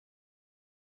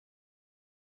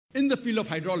In the field of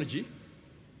hydrology,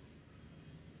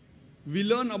 we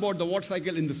learn about the water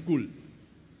cycle in the school.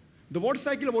 The water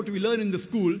cycle what we learn in the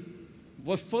school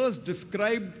was first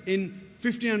described in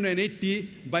 1580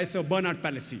 by Sir Bernard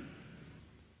Palissy.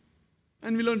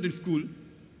 And we learned in school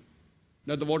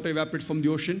that the water evaporates from the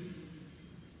ocean.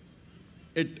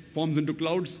 It forms into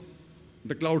clouds.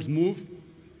 The clouds move,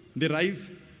 they rise,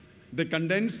 they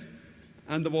condense,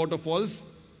 and the water falls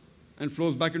and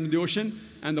flows back into the ocean,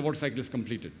 and the water cycle is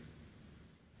completed.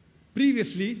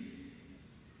 Previously,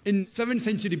 in 7th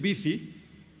century BC,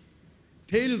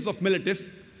 Thales of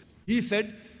Miletus, he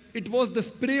said it was the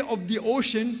spray of the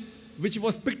ocean which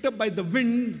was picked up by the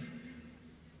winds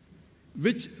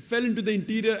which fell into the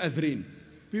interior as rain.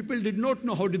 People did not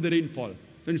know how did the rain fall.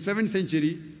 So in 7th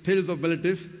century, Thales of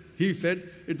Miletus, he said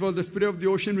it was the spray of the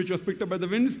ocean which was picked up by the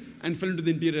winds and fell into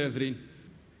the interior as rain.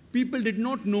 People did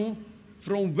not know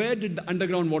from where did the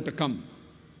underground water come.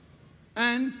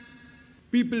 And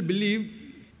people believed,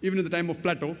 even in the time of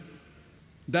Plato,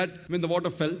 that when the water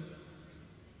fell,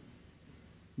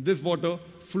 this water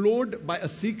flowed by a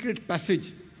secret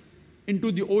passage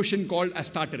into the ocean called as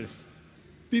Tartarus.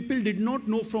 People did not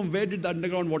know from where did the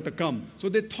underground water come. So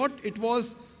they thought it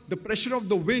was the pressure of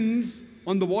the winds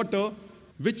on the water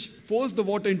which forced the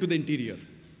water into the interior.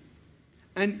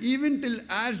 And even till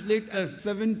as late as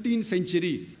 17th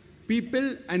century,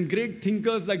 people and great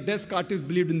thinkers like Descartes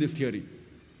believed in this theory.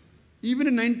 Even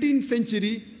in 19th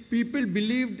century, people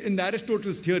believed in the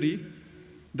Aristotle's theory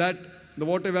that the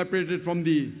water evaporated from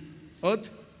the earth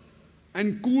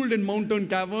and cooled in mountain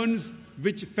caverns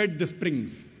which fed the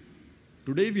springs.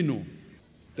 Today we know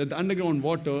that the underground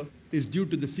water is due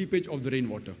to the seepage of the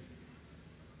rainwater.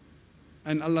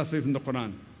 And Allah says in the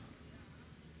Quran,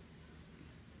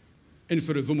 in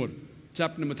Surah Zumar,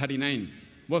 chapter number 39,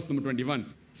 verse number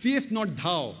 21, "Seest not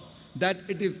thou that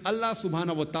it is Allah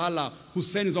subhanahu wa ta'ala who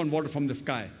sends on water from the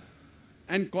sky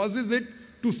and causes it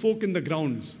to soak in the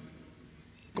grounds,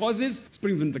 causes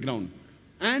springs in the ground,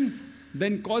 and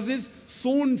then causes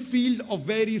sown field of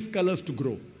various colors to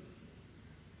grow."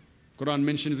 Quran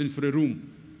mentions in Surah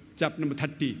Rum, chapter number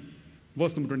 30,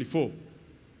 verse number 24.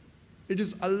 It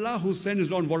is Allah who sends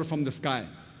down water from the sky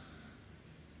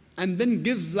and then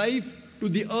gives life to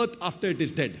the earth after it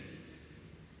is dead.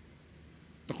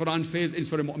 The Quran says in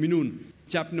Surah Mu'minun,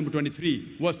 chapter number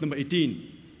 23, verse number 18,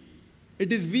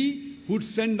 it is we who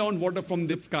send down water from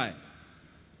the sky,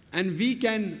 and we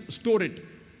can store it,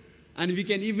 and we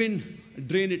can even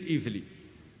drain it easily.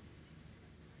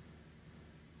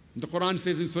 The Quran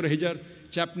says in Surah Hijr,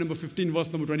 chapter number 15,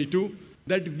 verse number 22,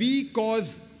 that we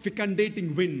cause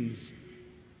fecundating winds.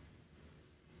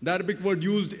 The Arabic word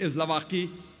used is lawaki,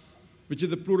 which is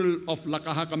the plural of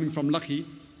lakaha coming from laki,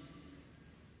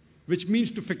 which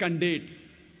means to fecundate,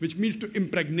 which means to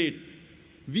impregnate.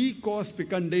 We cause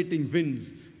fecundating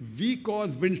winds. We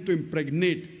cause winds to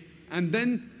impregnate, and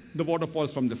then the water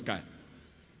falls from the sky.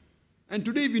 And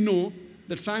today we know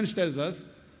that science tells us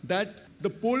that the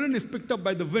pollen is picked up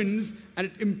by the winds and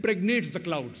it impregnates the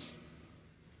clouds.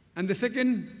 And the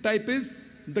second type is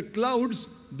the clouds,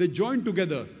 they join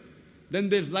together. Then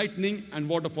there's lightning and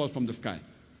water falls from the sky.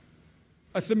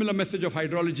 A similar message of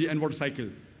hydrology and water cycle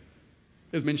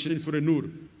is mentioned in Surah Nur,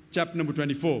 chapter number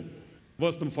 24,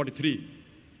 verse number 43.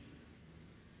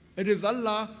 It is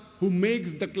Allah who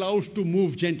makes the clouds to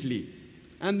move gently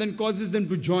and then causes them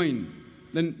to join,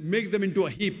 then makes them into a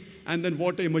heap, and then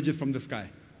water emerges from the sky.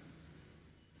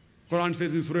 Quran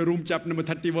says in Surah Rum, chapter number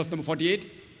 30, verse number 48,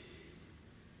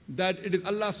 that it is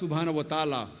Allah subhanahu wa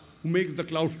ta'ala who makes the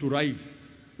clouds to rise,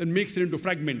 then makes it into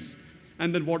fragments,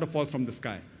 and then water falls from the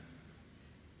sky.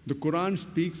 The Quran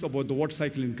speaks about the water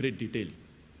cycle in great detail.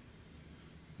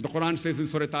 The Quran says in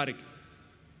Surah Tariq,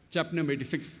 chapter number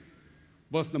 86,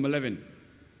 verse number 11,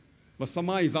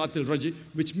 "Wasama izatil raji,"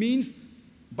 which means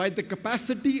by the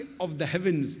capacity of the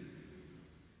heavens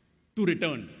to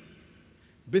return.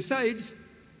 Besides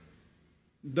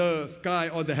the sky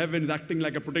or the heavens acting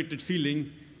like a protected ceiling,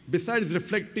 besides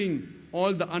reflecting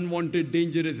all the unwanted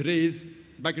dangerous rays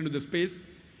back into the space,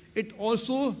 it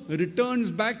also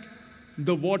returns back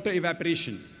the water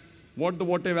evaporation. What the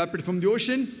water evaporates from the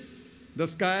ocean, the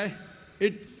sky,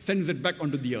 it sends it back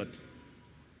onto the earth.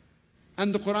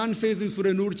 And the Quran says in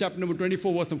Surah Nur, chapter number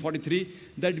 24, verse number 43,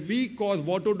 that we cause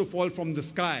water to fall from the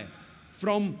sky,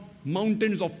 from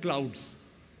mountains of clouds.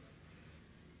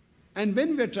 And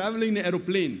when we are traveling in an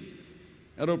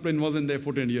aeroplane wasn't there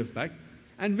 14 years back,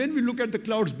 and when we look at the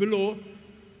clouds below,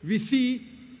 we see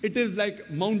it is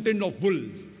like mountain of wool.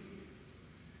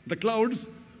 The clouds,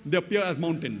 they appear as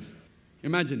mountains.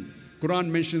 Imagine, Quran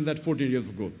mentions that 14 years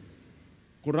ago.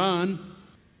 Quran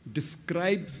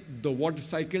describes the water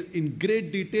cycle in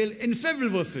great detail in several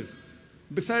verses.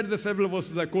 Besides the several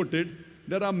verses I quoted,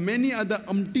 there are many other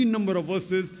umpteen number of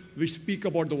verses which speak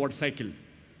about the water cycle.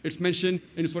 It's mentioned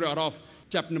in Surah Araf,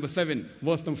 chapter number 7,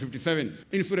 verse number 57.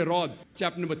 In Surah Ra'd,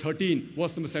 chapter number 13,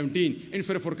 verse number 17. In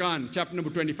Surah Furqan, chapter number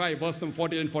 25, verse number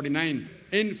 40 and 49.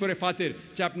 In Surah Fatir,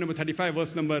 chapter number 35,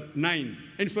 verse number 9.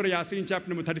 In Surah Yasin, chapter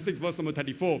number 36, verse number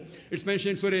 34. It's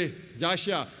mentioned in Surah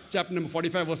Jashia, chapter number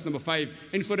 45, verse number 5.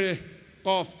 In Surah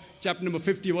Qaf, chapter number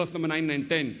 50, verse number 9 and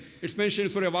 10. It's mentioned in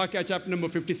Surah Waqia, chapter number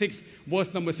 56,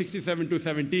 verse number 67 to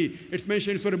 70. It's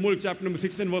mentioned in Surah Mulk, chapter number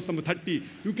 16, verse number 30.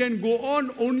 You can go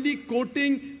on only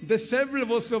quoting the several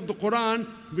verses of the Quran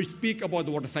which speak about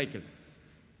the water cycle.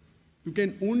 You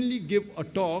can only give a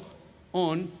talk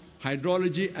on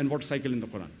hydrology and water cycle in the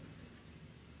Quran.